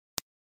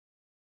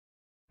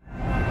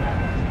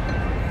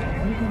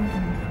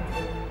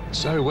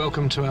So,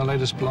 welcome to our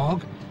latest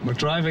blog. We're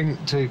driving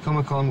to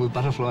Comic-Con with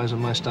butterflies in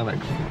my stomach,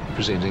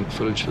 presenting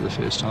footage for the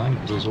first time.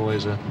 It was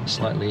always a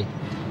slightly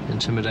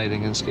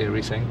intimidating and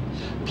scary thing.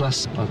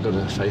 Plus, I've got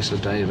to face a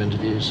day of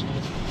interviews.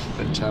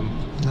 But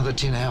another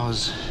 10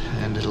 hours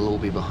and it'll all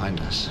be behind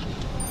us.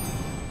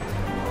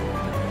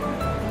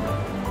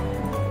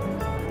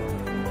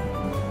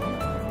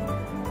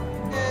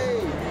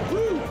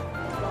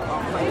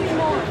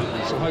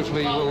 So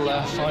hopefully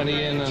we'll find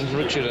Ian and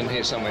Richard in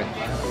here somewhere.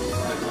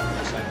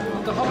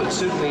 The Hobbit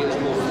certainly is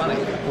more funny.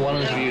 One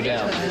interview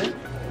down.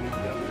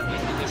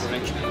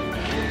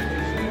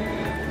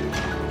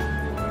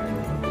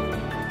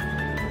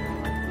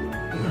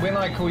 When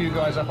I call you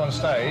guys up on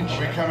stage...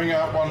 We're coming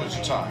out one at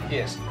a time.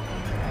 Yes.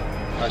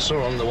 I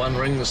saw on the One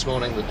Ring this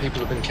morning that people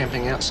have been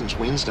camping out since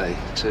Wednesday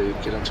to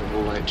get into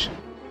Hall H.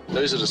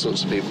 Those are the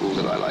sorts of people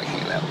that I like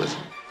hanging out with.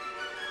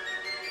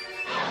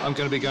 I'm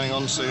going to be going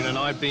on soon, and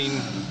I've been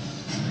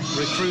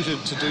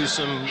recruited to do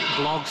some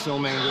vlog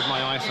filming with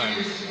my iPhone,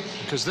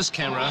 because this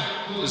camera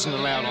isn't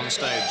allowed on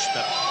stage,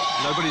 but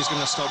nobody's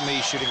going to stop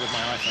me shooting with my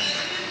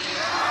iPhone.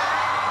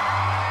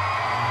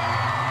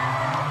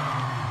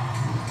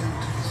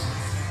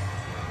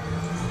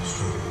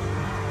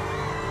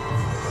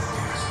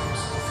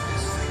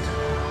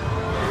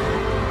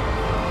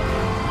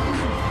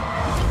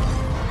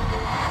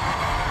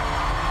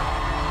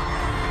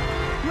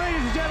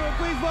 Ladies and gentlemen,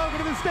 please welcome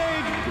to the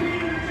stage,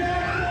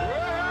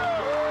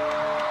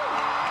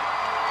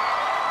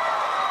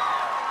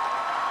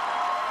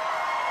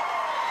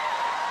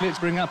 Let's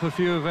bring up a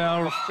few of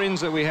our friends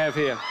that we have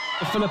here.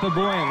 Philippa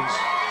Boyens,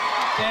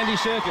 Andy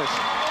Serkis,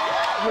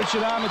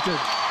 Richard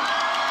Armitage,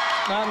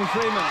 Martin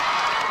Freeman,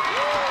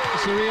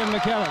 Sir Ian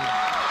McKellen.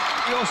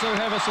 We also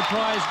have a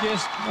surprise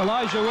guest,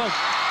 Elijah Wood.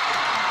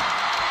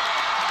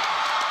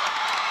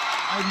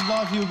 I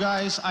love you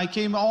guys. I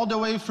came all the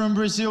way from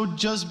Brazil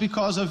just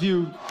because of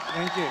you.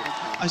 Thank you.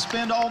 I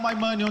spent all my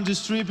money on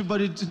this trip, but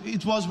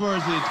it was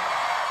worth it.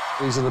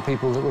 These are the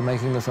people that we're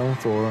making the film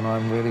for, and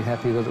I'm really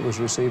happy that it was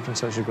received in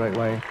such a great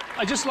way.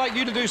 I'd just like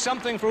you to do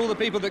something for all the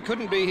people that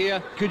couldn't be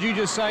here. Could you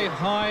just say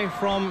hi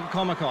from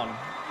Comic-Con?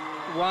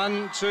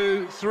 1,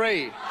 2,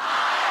 3.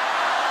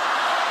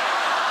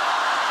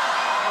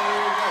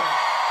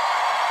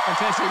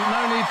 Fantastic.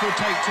 No need for a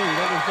take two.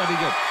 That was bloody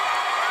good.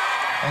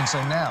 And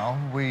so now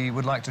we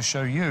would like to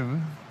show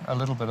you a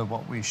little bit of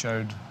what we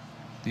showed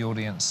the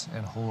audience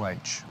in Hall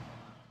H.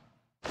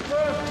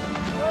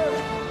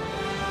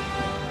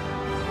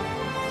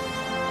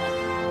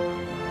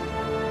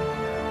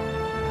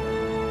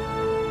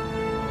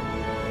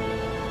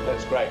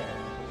 That's great.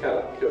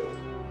 Good.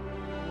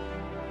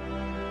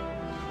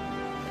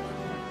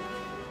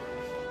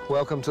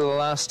 Welcome to the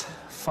last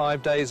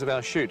 5 days of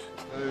our shoot.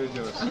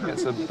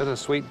 It's a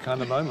bittersweet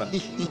kind of moment.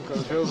 It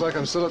feels like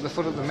I'm still at the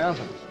foot of the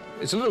mountain.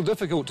 It's a little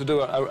difficult to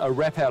do a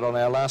wrap-out on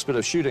our last bit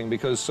of shooting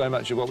because so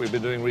much of what we've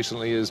been doing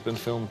recently has been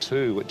filmed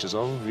too, which is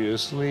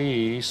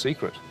obviously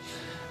secret.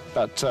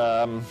 But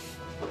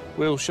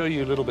we'll show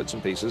you little bits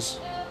and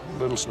pieces,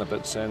 little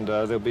snippets, and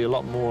there'll be a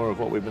lot more of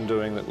what we've been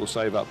doing that we'll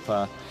save up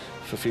for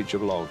future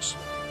vlogs.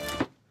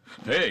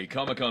 Hey,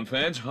 Comic-Con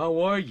fans, how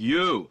are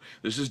you?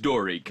 This is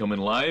Dory, coming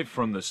live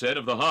from the set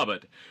of The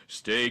Hobbit.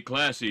 Stay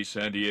classy,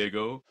 San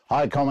Diego.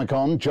 Hi,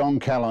 Comic-Con. John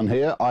Callan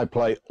here. I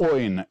play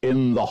Oin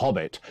in The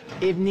Hobbit.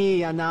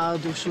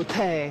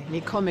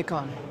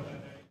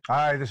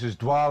 Hi, this is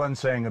Dwalin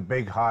saying a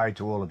big hi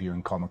to all of you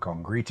in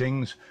Comic-Con.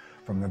 Greetings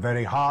from the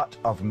very heart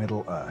of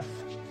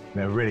Middle-earth.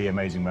 A really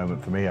amazing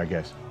moment for me, I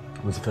guess.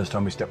 It was the first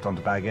time we stepped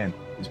onto Bag End.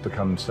 It's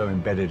become so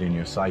embedded in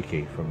your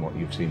psyche from what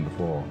you've seen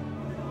before.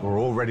 We're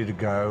all ready to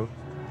go,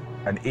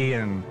 and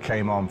Ian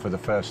came on for the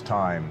first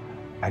time,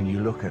 and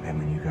you look at him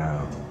and you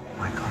go, oh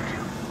my God,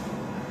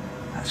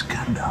 that's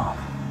Gandalf.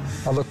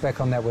 I look back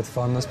on that with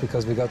fondness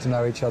because we got to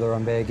know each other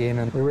on Bag End,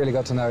 and we really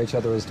got to know each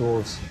other as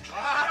dwarves.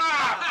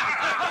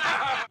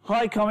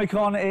 Hi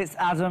Comic-Con, it's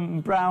Adam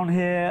Brown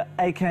here,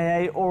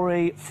 aka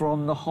Ori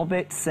from the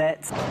Hobbit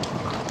set.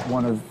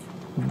 One of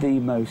the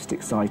most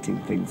exciting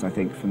things, I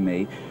think, for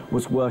me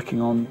was working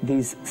on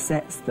these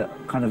sets that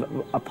kind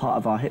of are part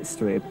of our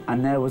history.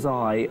 And there was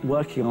I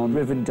working on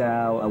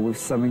Rivendell with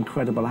some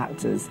incredible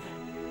actors.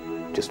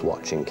 Just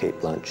watching Cate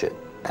Blanchett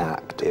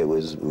act, it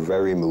was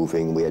very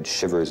moving. We had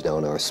shivers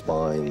down our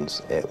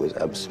spines. It was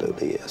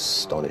absolutely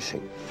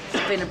astonishing.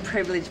 It's been a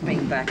privilege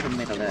being back in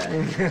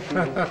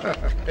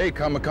Middle-earth. Hey,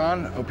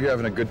 Comic-Con. Hope you're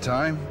having a good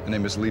time. My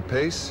name is Lee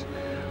Pace.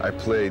 I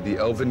play the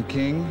Elven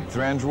King,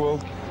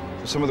 Thranduil.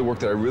 Some of the work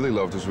that I really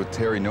loved was with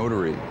Terry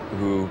Notary,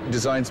 who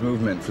designs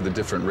movement for the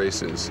different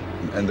races.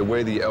 And the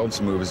way the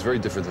elves move is very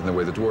different than the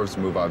way the dwarves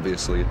move,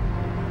 obviously.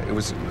 It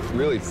was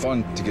really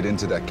fun to get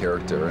into that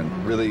character and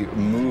really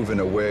move in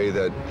a way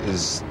that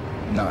is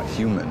not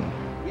human.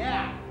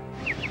 Yeah.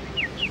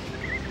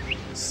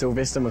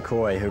 Sylvester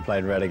McCoy, who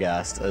played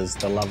Radagast, is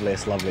the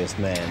loveliest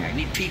man. I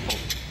need people.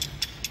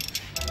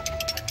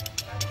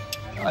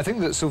 I think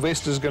that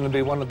Sylvester's going to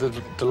be one of the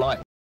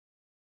delights.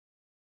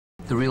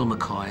 The real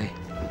McCoy.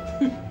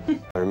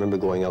 I remember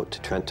going out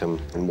to Trentham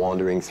and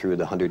wandering through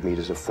the 100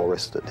 metres of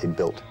forest that they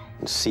built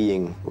and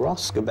seeing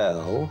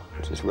Roscabel,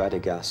 which is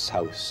Radagast's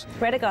house.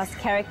 Radagast's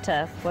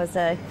character was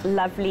a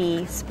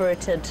lovely,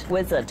 spirited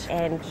wizard,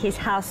 and his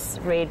house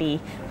really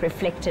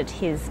reflected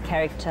his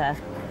character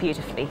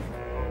beautifully.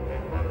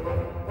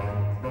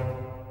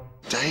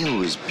 Dale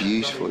was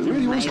beautiful. It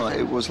really was like,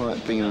 it was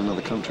like being in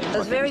another country. It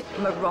was very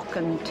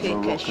Moroccan,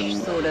 Turkish,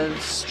 sort of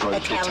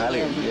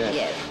Italian.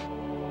 Yeah.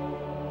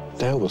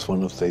 Dale was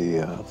one of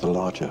the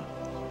larger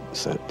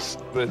sets.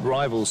 It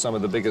rivals some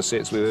of the biggest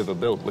sets we've ever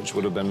built, which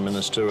would have been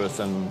Minas Tirith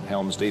and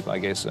Helm's Deep, I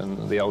guess,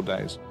 in the old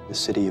days. The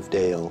city of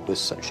Dale was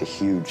such a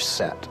huge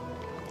set.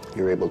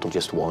 You're able to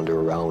just wander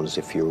around as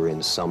if you were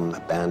in some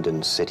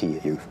abandoned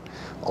city you've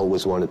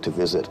always wanted to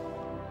visit.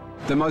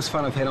 The most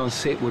fun I've had on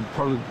set would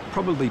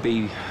probably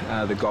be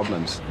the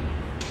Goblins.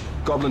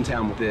 Goblin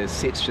Town, the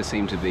sets just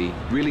seem to be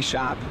really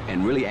sharp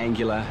and really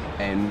angular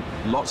and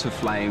lots of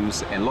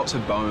flames and lots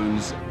of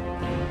bones.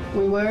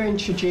 We were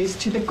introduced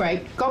to the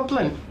Great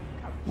Goblin.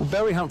 Well,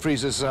 Barry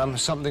Humphries is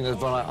something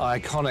of an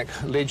iconic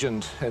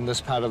legend in this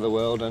part of the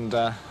world, and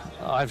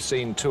I've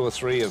seen 2 or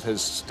 3 of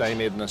his Dame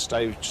Edna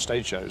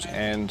stage shows,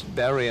 and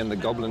Barry and the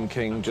Goblin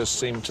King just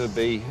seem to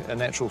be a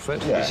natural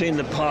fit. Have you seen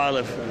the pile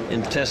of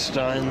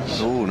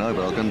intestines? Oh, no,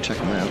 but I'll go and check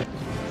them out.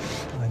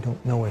 I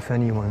don't know if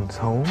anyone's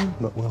home,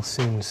 but we'll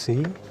soon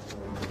see.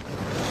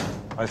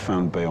 I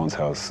found Beorn's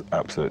house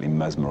absolutely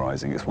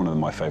mesmerising. It's one of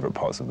my favourite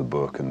parts of the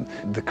book, and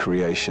the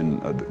creation,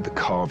 the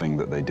carving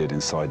that they did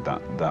inside that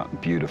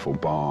beautiful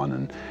barn,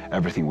 and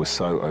everything was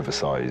so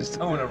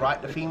oversized. I want to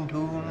write the theme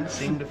tune,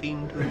 sing the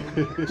theme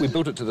tune. We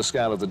built it to the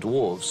scale of the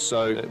dwarves,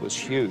 so it was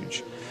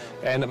huge.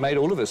 And it made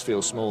all of us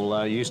feel small.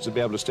 I used to be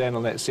able to stand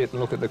on that set and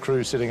look at the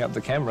crew setting up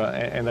the camera,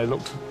 and they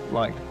looked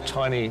like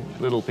tiny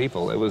little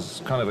people. It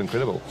was kind of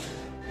incredible.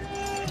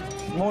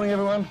 Morning,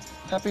 everyone.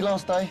 Happy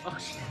last day.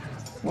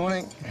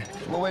 Morning.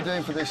 What we're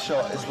doing for this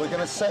shot is we're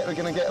going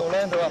to get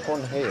Orlando up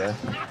on here.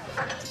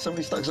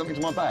 Somebody stuck something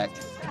to my back.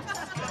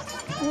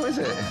 What is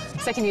it?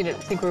 Second unit, I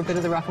think we're a bit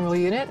of the rock and roll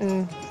unit,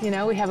 and, you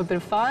know, we have a bit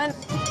of fun.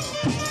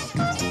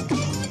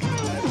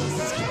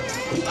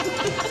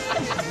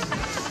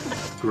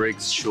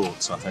 Greg's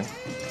shorts, I think.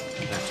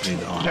 That's me,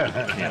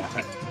 yeah.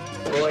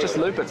 Just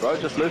loop it, bro.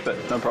 Just loop it.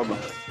 No problem.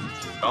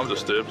 I'm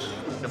disturbed.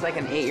 It's like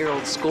an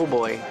 8-year-old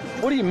schoolboy.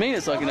 What do you mean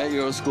it's like an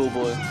 8-year-old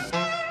schoolboy?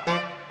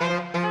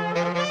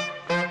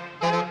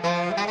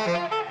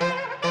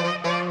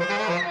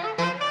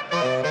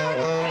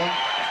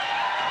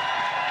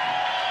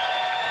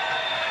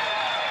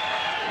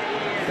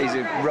 He's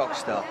a rock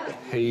star.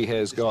 He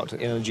has got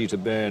energy to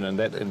burn, and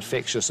that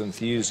infectious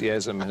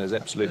enthusiasm and his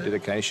absolute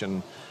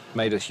dedication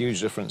made a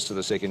huge difference to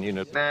the second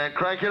unit. And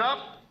crank it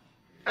up.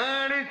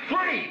 And in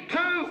 3, 2,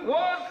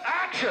 1,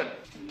 action!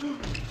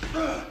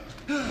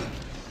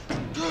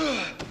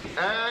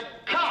 And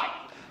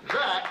cut!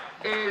 That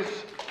is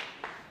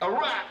a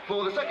wrap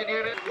for the second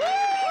unit.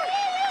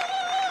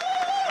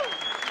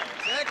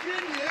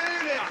 Second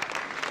unit!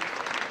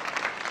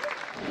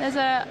 There's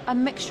a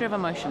mixture of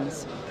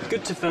emotions.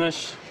 Good to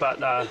finish, but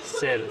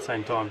sad at the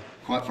same time.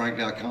 Quite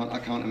frankly, I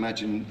can't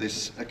imagine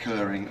this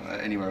occurring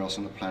anywhere else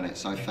on the planet,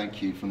 so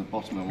thank you from the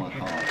bottom of my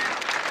heart.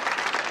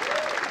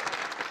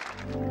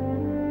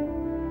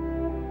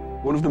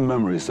 One of the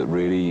memories that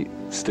really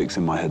sticks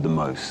in my head the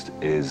most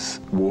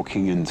is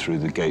walking in through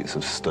the gates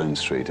of Stone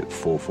Street at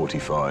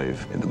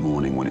 4:45 in the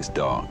morning when it's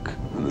dark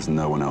and there's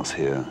no one else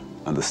here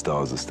and the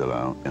stars are still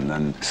out, and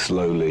then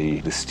slowly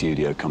the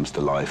studio comes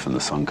to life and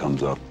the sun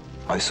comes up.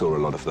 I saw a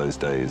lot of those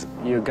days.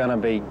 You're going to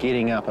be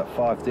getting up at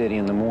 5:30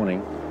 in the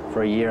morning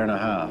for a year and a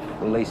half,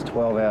 at least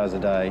 12 hours a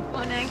day.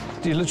 Morning.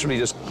 You literally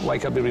just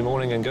wake up every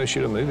morning and go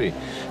shoot a movie,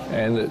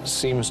 and it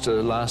seems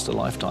to last a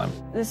lifetime.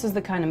 This is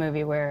the kind of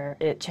movie where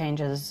it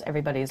changes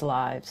everybody's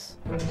lives.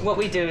 What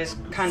we do is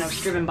kind of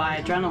driven by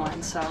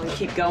adrenaline, so we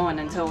keep going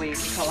until we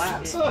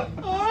collapse.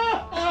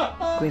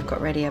 We've got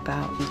ready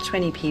about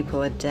 20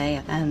 people a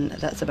day, and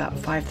that's about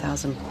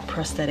 5,000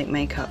 prosthetic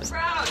makeups.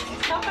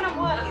 It's not going to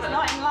work. It's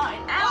not in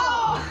line.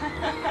 Ow!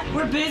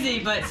 We're busy,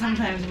 but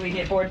sometimes we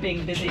get bored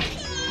being busy.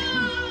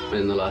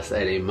 In the last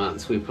 18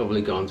 months, we've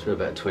probably gone through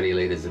about 20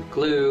 litres of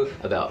glue,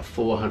 about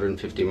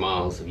 450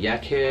 miles of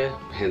yak hair,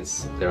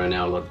 hence there are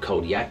now a lot of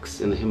cold yaks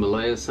in the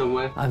Himalayas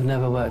somewhere. I've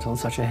never worked on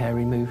such a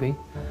hairy movie.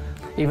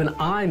 Even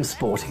I'm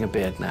sporting a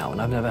beard now,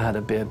 and I've never had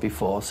a beard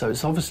before, so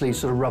it's obviously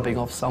sort of rubbing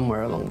off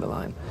somewhere along the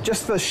line.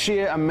 Just the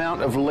sheer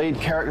amount of lead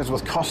characters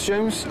with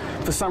costumes.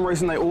 For some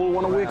reason, they all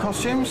want to wear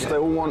costumes. They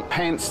all want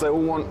pants, they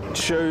all want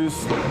shoes.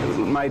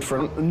 Made for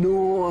an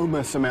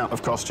enormous amount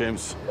of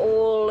costumes.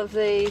 All of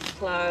these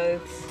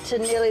clothes to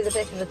nearly the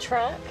back of the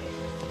truck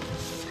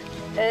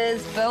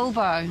is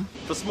Bilbo.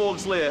 For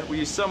Smaug's lair, we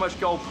used so much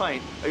gold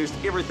paint, I used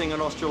everything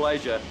in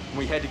Australasia, and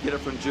we had to get it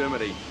from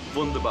Germany.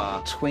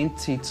 Wunderbar.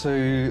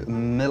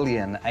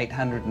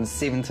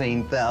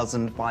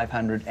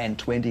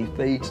 22,817,520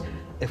 feet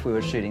if we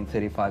were shooting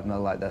 35mm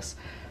like this.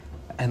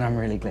 And I'm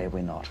really glad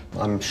we're not.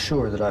 I'm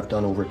sure that I've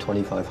done over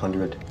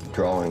 2,500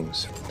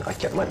 drawings. I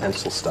kept my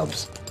pencil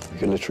stubs.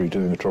 You're literally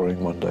doing a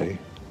drawing one day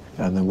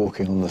and then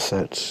walking on the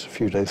set a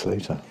few days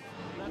later.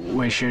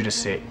 We shoot a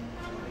set,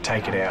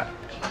 take it out,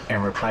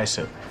 and replace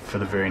it for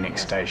the very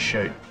next day's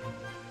shoot.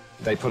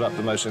 They put up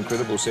the most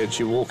incredible sets.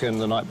 You walk in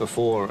the night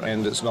before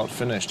and it's not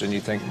finished and you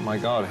think, my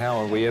God, how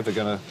are we ever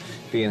going to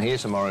be in here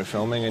tomorrow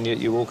filming? And yet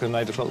you walk in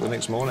 8 o'clock the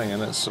next morning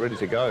and it's ready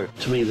to go.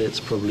 To me, that's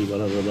probably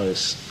one of the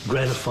most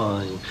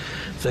gratifying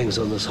things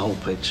on this whole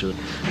picture,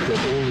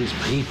 that all these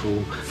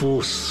people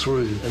force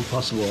through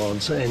impossible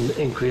odds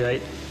and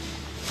create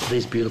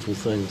these beautiful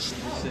things.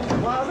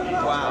 Wow,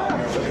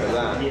 look at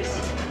that.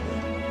 Yes.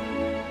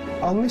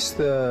 I'll miss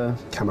the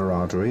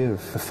camaraderie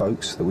of the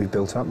folks that we've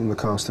built up and the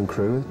cast and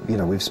crew. You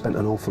know, we've spent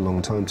an awful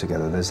long time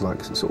together. There's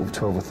like sort of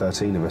 12 or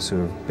 13 of us who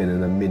have been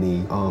in a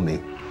mini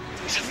army.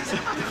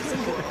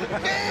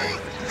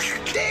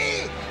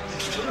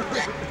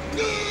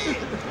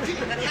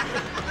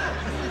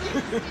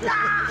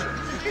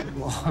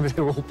 Well, I mean,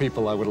 they're all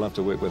people I would love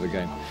to work with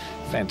again.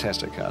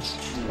 Fantastic cast.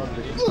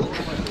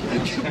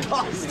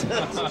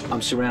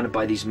 I'm surrounded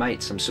by these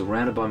mates. I'm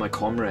surrounded by my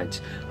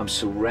comrades. I'm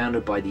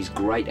surrounded by these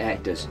great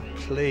actors.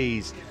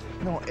 Please,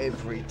 not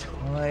every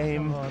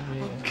time.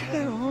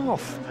 Get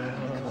off.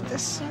 God,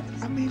 this,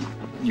 I mean...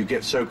 You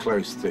get so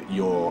close that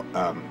you're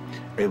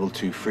able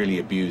to freely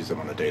abuse them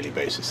on a daily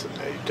basis and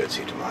they don't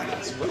seem to mind.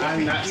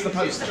 And that's the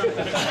poster.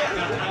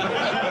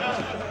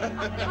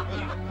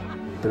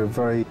 But a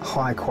very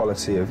high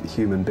quality of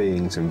human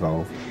beings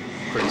involved.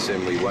 Pretty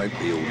soon we won't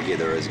be all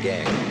together as a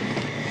gang,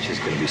 which is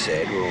going to be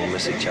sad. We'll all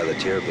miss each other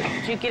terribly.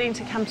 You're getting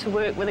to come to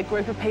work with a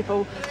group of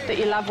people that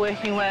you love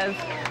working with,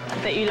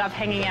 that you love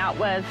hanging out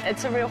with.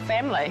 It's a real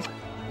family.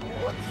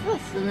 What's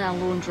this in our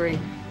laundry?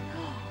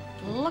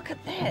 Look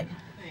at that.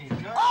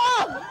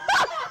 Oh!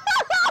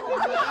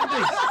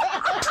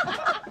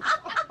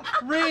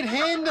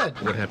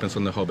 Red-handed. What happens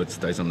on the Hobbit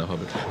stays on the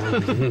Hobbit.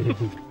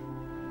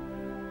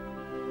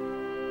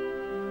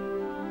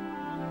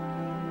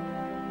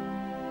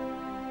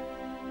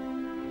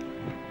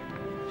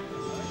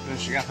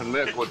 Finishing up in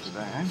Mirkwood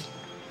today, eh?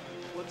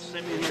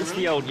 It's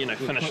the old,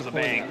 finish with a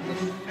bang.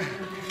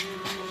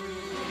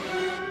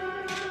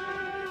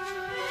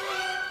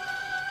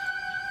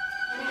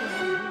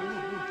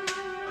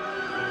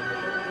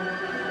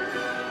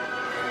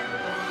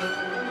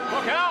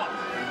 Look out!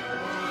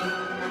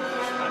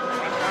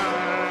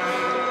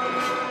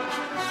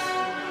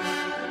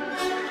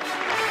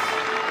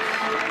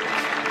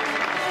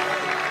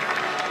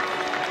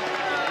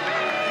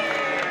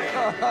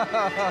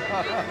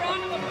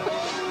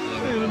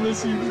 I'm gonna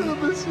miss you. I'm gonna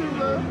miss you,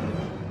 man.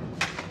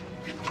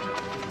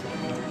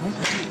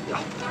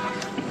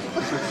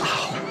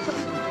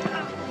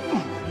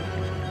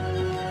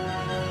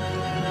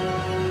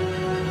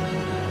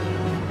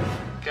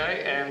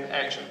 Okay, and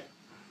action.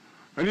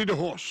 I need a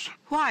horse.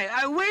 Why?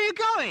 Where are you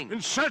going?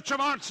 In search of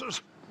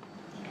answers.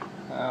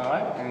 All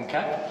right, and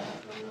cut.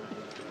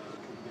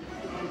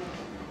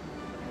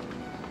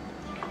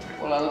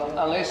 Well,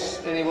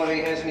 unless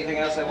anybody has anything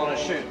else they want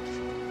to shoot,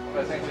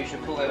 I think we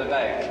should call that a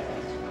day.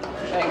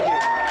 Thank you.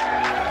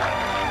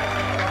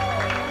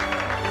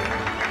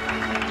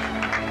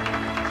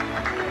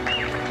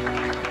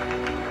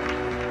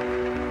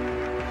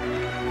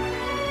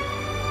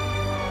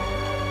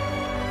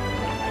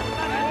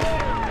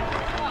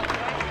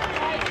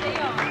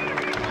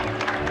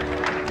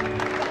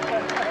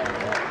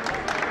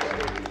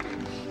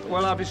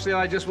 Well, obviously,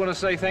 I just want to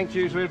say thank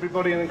you to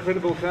everybody, an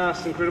incredible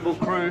cast, incredible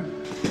crew.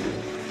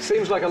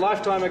 Seems like a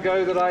lifetime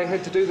ago that I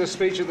had to do this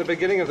speech at the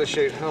beginning of the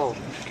shoot. Oh,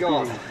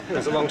 God, it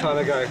was a long time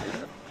ago.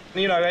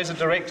 You know, as a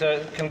director,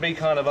 it can be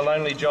kind of a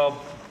lonely job.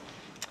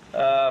 You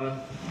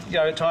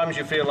know, at times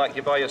you feel like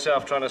you're by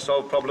yourself trying to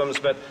solve problems,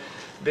 but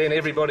then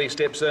everybody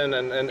steps in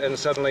and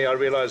suddenly I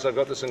realise I've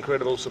got this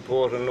incredible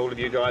support and all of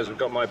you guys have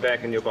got my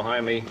back and you're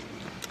behind me.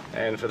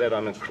 And for that,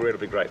 I'm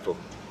incredibly grateful.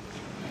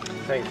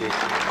 Thank you.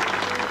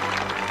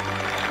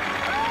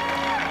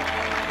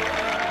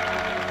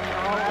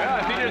 Yeah,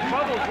 I think there's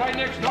bubbles right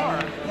next door.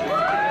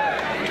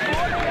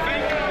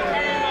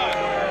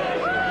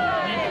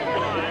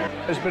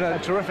 It's been a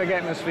terrific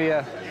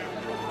atmosphere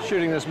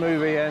shooting this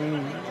movie,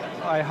 and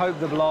I hope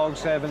the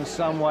vlogs have in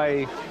some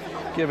way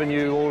given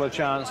you all a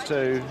chance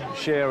to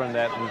share in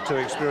that and to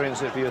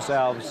experience it for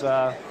yourselves.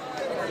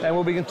 And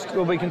we'll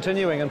be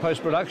continuing in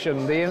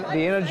post-production. The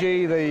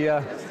energy,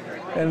 the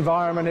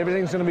environment,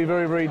 everything's going to be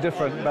very, very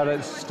different, but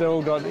it's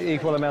still got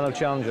equal amount of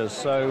challenges.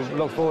 So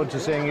look forward to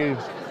seeing you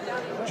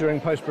during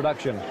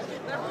post-production.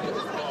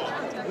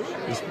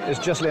 It's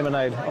just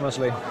lemonade,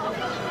 honestly.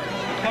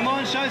 Come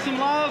on, show some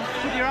love.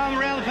 Put your arm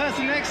around the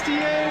person next to you.